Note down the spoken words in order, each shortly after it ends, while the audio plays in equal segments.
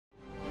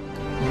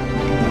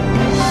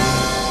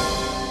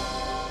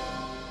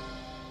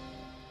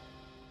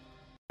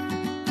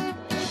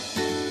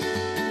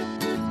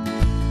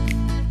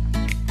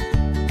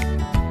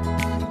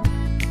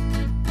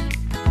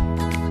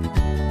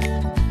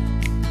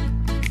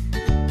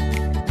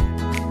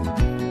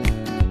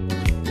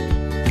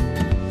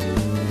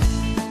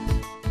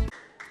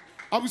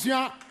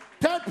Abusia,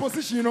 third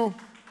position, you know.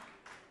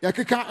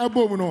 Yakika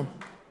Ebomu no.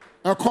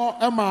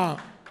 Eko Emma.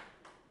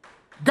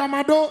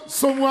 Gamado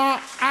Somwa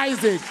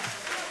Isaac.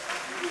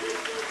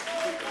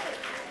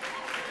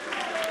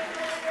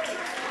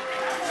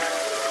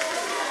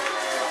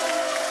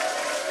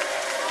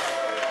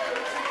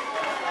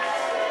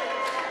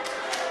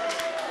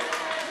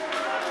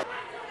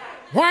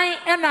 Why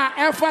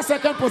Anna for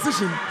second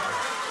position?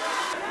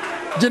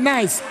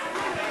 Nice.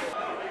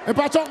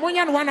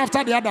 Munyan one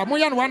after the other.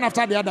 Munyan one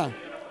after the other.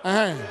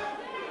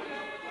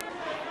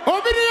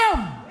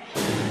 Obinium,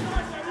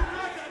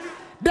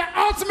 the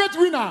ultimate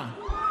winner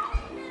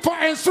for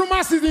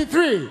NSOROMMA Season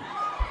 3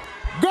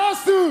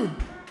 goes to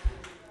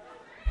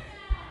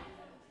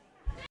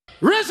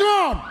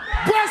Richmond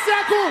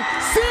Boisiaku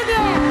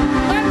Senior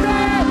and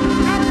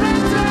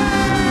Abrantie.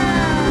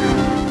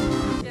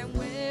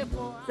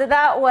 So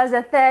that was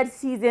the third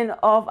season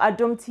of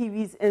Adom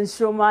TV's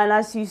NSOROMMA, and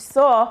as you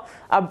saw,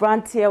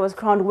 Abrantie was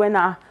crowned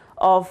winner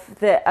of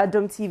the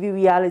Adom TV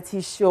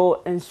reality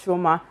show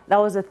NSOROMMA. That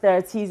was the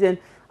third season.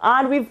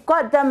 And we've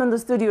got them in the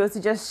studio to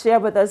just share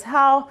with us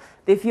how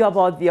they feel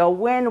about their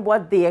win,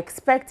 what they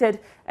expected,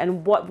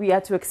 and what we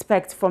are to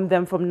expect from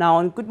them from now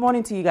on. Good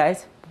morning to you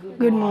guys.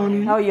 Good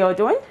morning. How are you all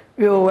doing?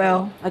 Real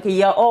well. Okay,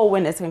 you're all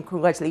winners, and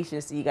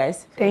congratulations to you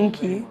guys.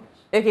 Thank you.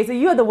 Okay, so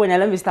you're the winner.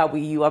 Let me start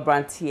with you,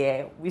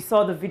 Abrantie. We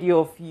saw the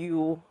video of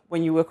you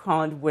when you were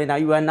crowned winner,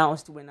 you were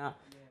announced winner.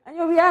 And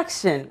your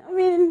reaction, I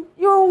mean,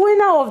 you're a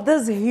winner of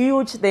this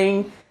huge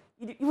thing.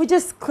 You were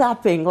just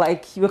clapping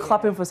like you were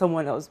clapping for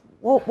someone else.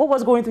 What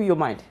was going through your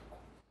mind?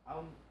 I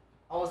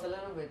was a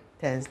little bit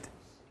tensed.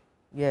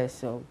 Yeah,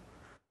 so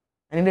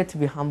I needed to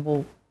be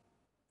humble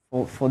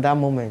for that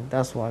moment.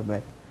 That's why,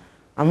 but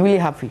I'm really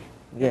happy.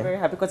 Yeah. You're very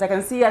happy because I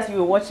can see as you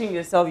were watching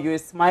yourself, you were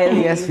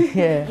smiling. Yes,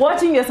 yeah.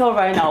 Watching yourself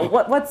right now,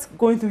 what's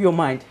going through your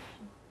mind?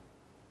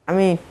 I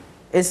mean,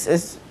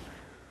 it's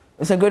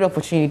a good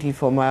opportunity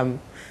for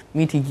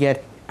me to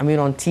get, on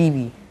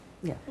TV.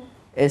 Yeah.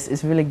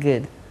 It's really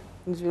good.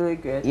 It's really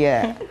good.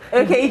 Yeah.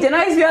 Okay,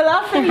 Janice, you're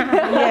laughing.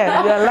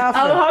 Yeah, you're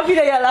laughing. I'm happy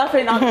that you're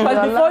laughing now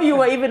because before you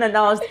were even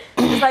announced,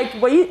 it's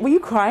like, were you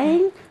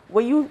crying?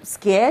 Were you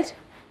scared?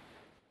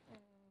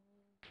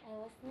 I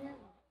was nervous.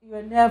 You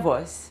were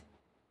nervous.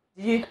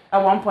 Did you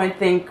at one point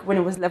think, when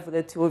it was left with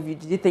the two of you,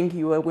 did you think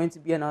you were going to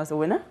be announced a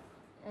winner?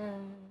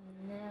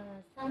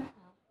 No,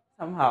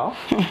 somehow.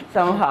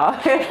 Somehow.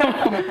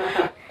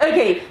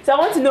 Okay, so I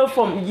want to know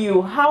from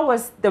you, how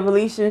was the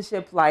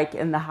relationship like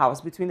in the house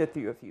between the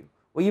three of you?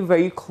 Were you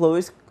very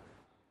close?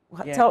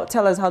 Yeah.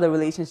 Tell us how the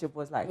relationship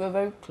was like. We were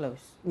very close.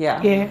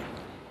 Yeah. Yeah.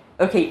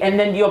 Okay, and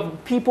then you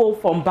have people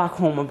from back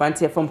home,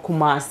 Abrantie, from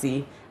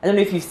Kumasi. I don't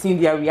know if you've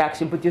seen their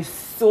reaction, but you're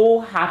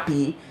so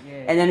happy.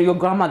 Yeah. And then your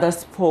grandmother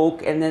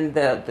spoke, and then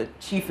the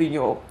chief in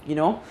your,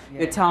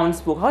 your town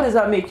spoke. How does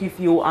that make you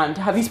feel? And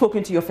have you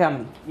spoken to your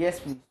family? Yes,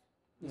 please.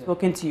 You've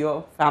spoken to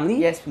your family?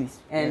 Yes, please.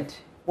 And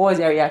what was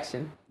their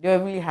reaction? They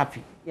were really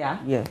happy. Yeah?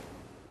 Yeah.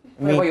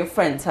 What about your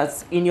friends?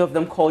 Has any of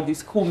them called you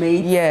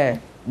schoolmates? Yeah,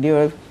 they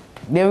were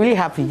really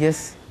happy,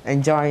 just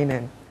enjoying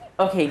it.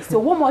 Okay, so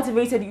what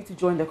motivated you to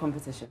join the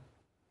competition?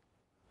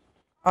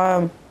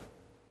 I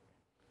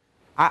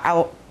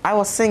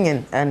was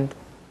singing and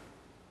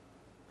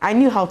I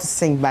knew how to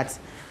sing, but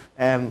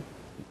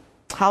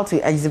how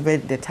to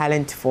exhibit the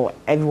talent for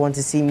everyone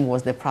to see me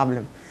was the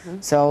problem.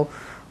 So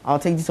I'll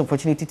take this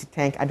opportunity to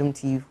thank Adom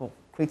TV for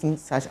creating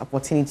such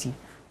opportunity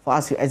for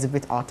us to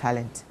exhibit our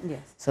talent. Yes.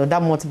 So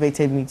that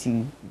motivated me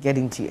to get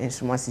into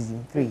NSOROMMA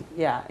Season 3.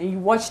 Yeah, and you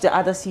watched the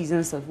other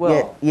seasons as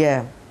well?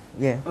 Yeah.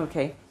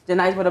 Okay.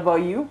 Janice, what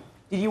about you?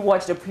 Did you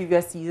watch the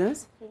previous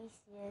seasons?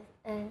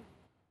 Yes.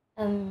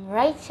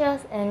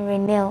 Righteous and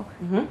Renelle.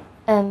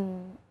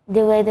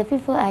 They were the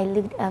people I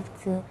looked up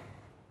to.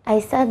 I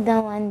sat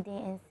down one day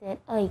and said,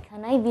 oh,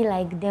 can I be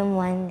like them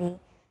one day?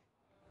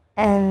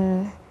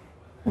 And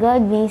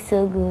God being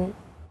so good,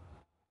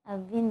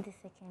 I've been the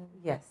second.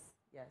 Yes.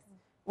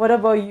 What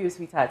about you,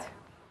 sweetheart?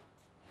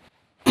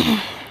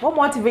 What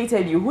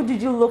motivated you? Who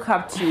did you look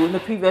up to in the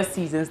previous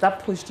seasons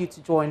that pushed you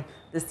to join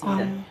this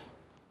season?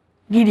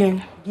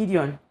 Gideon.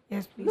 Gideon?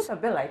 Yes, please. You look a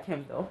bit like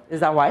him, though. Is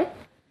that why?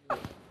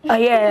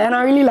 Yeah, and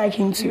I really like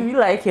him, too. You really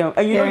like him?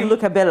 And you know you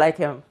look a bit like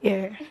him?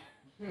 Yeah.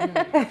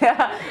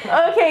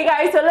 Okay,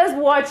 guys, so let's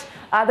watch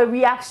the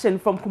reaction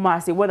from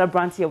Kumasi when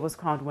Abrantie was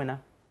crowned winner.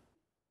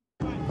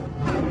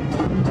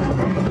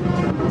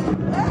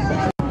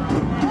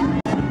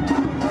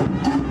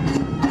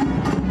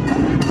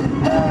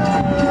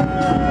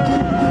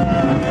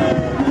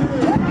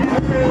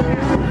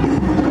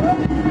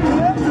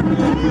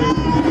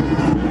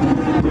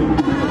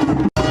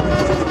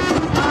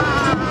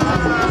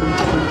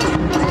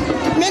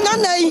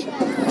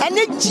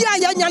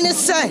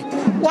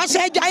 Was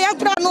a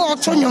giant no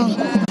autonomous.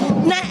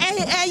 Na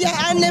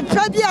and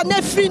probably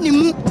a free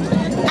nimu.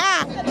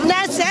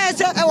 Na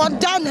says I was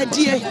down a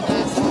dear.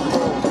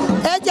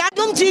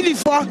 Adom TV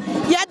for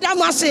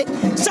Yadamase.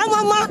 Some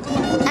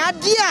a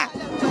dear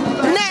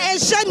na a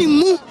shiny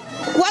moo.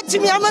 What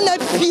me am a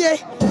fear.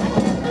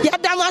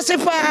 Yadamase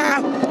pa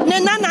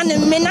nana ne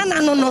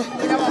menana no no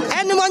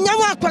ene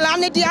monyam akola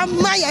ne dia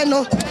maye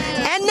no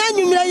ene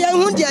nwumre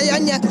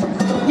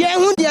ye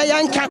hu dia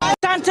yanka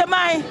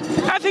tantemai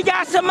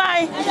afija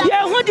semai ye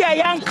hu dia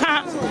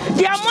yanka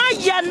dia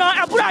moye no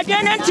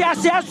aburaje ne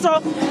ntiase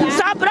so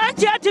sa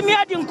Abrantie atimi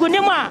adi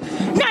nkunim a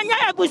na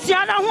nya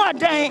abusua na ho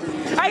oden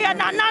aye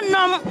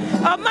nananom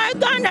o my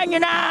God na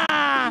nyina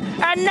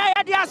ene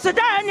ye dia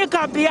seda ni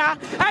kabia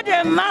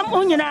ade mam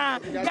unyina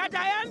yada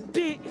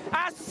MP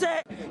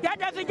ase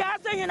yada fija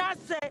ase nyina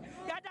ase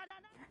yada.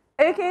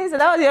 Okay, so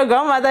that was your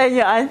grandmother and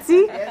your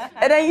auntie. Yes.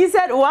 And then you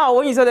said, wow,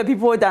 when you saw the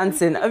people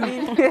dancing. I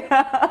mean,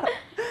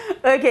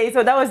 okay,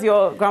 so that was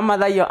your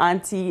grandmother, your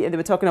auntie, and they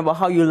were talking about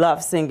how you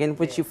love singing,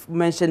 which you've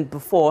mentioned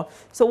before.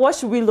 So what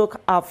should we look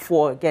up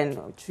for again?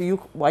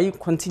 Are you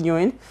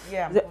continuing?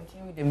 Yeah, I'm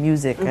continuing the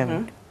music.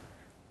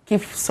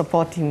 Keep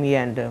supporting me,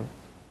 and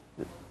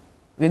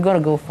we're going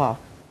to go far.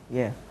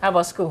 Yeah. How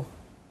about school?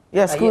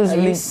 Yeah, school is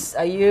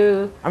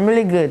really... I'm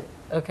really good.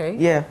 Okay.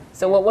 Yeah.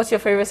 So what's your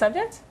favorite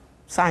subject?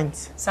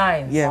 Science.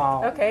 Science. Yeah.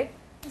 Wow. Okay.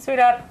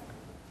 Sweetheart,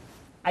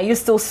 are you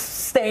still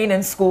staying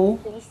in school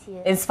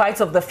in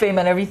spite of the fame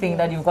and everything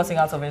that you've gotten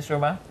out of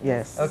NSOROMMA?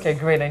 Yes. Okay,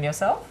 great. And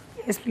yourself?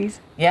 Yes, please.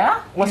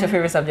 Yeah? What's your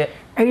favorite subject?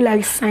 I really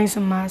like science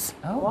and maths.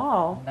 Oh,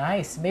 wow.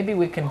 Nice. Maybe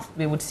we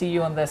would see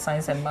you on the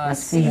science and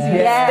maths.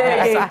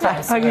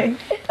 Yes. Okay.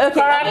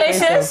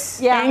 Congratulations.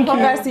 Yeah,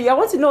 congrats to you. I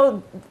want to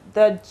know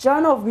the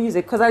genre of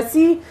music, because I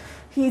see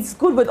he's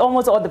good with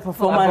almost all the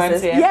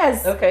performances. Abrantie.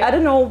 Yes. Okay. I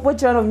don't know, what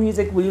genre of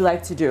music would you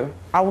like to do?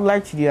 I would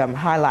like to do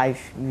high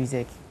life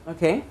music.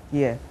 Okay.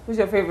 Yeah. Who's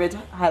your favorite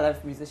high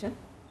life musician?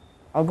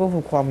 I'll go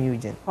for Kwame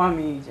Eugene.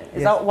 Kwame Eugene.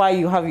 Is that why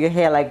you have your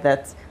hair like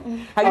that?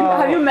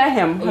 Have you met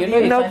him? You know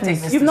you can't take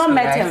this You've to not school,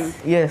 met right? him?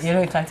 Yes. You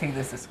know you can't take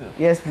this to school.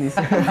 Yes, please.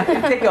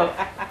 Take it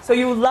off. So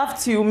you would love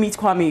to meet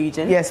Kwame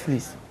Eugene? Yes,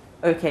 please.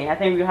 Okay, I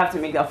think we have to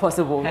make that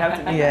possible. We have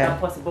to make that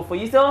possible for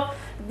you. So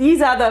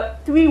these are the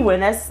 3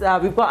 winners.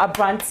 We've got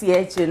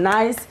Abrantie,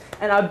 nice,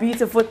 and our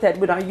beautiful third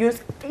winner.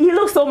 He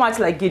looks so much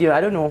like Gideon. I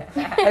don't know.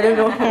 Yeah.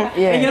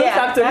 And you look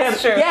up to him.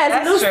 True. Yes,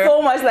 That's he looks true.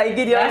 so much like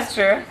Gideon. That's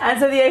true. And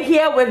so they're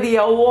here with the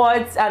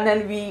awards, and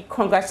then we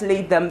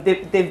congratulate them.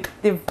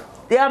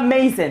 They're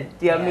amazing.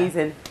 They're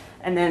amazing.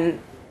 And then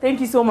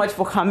thank you so much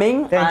for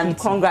coming. Thank you.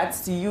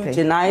 Congrats to you,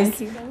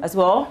 Janice, as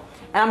well.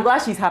 And I'm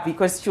glad she's happy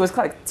because she was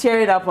like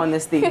tearing up on the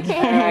stage.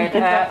 All right,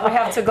 we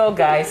have to go,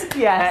 guys.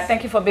 Yes.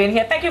 Thank you for being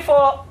here. Thank you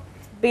for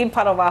being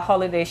part of our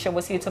holiday show.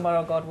 We'll see you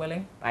tomorrow, God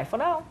willing. Bye for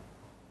now.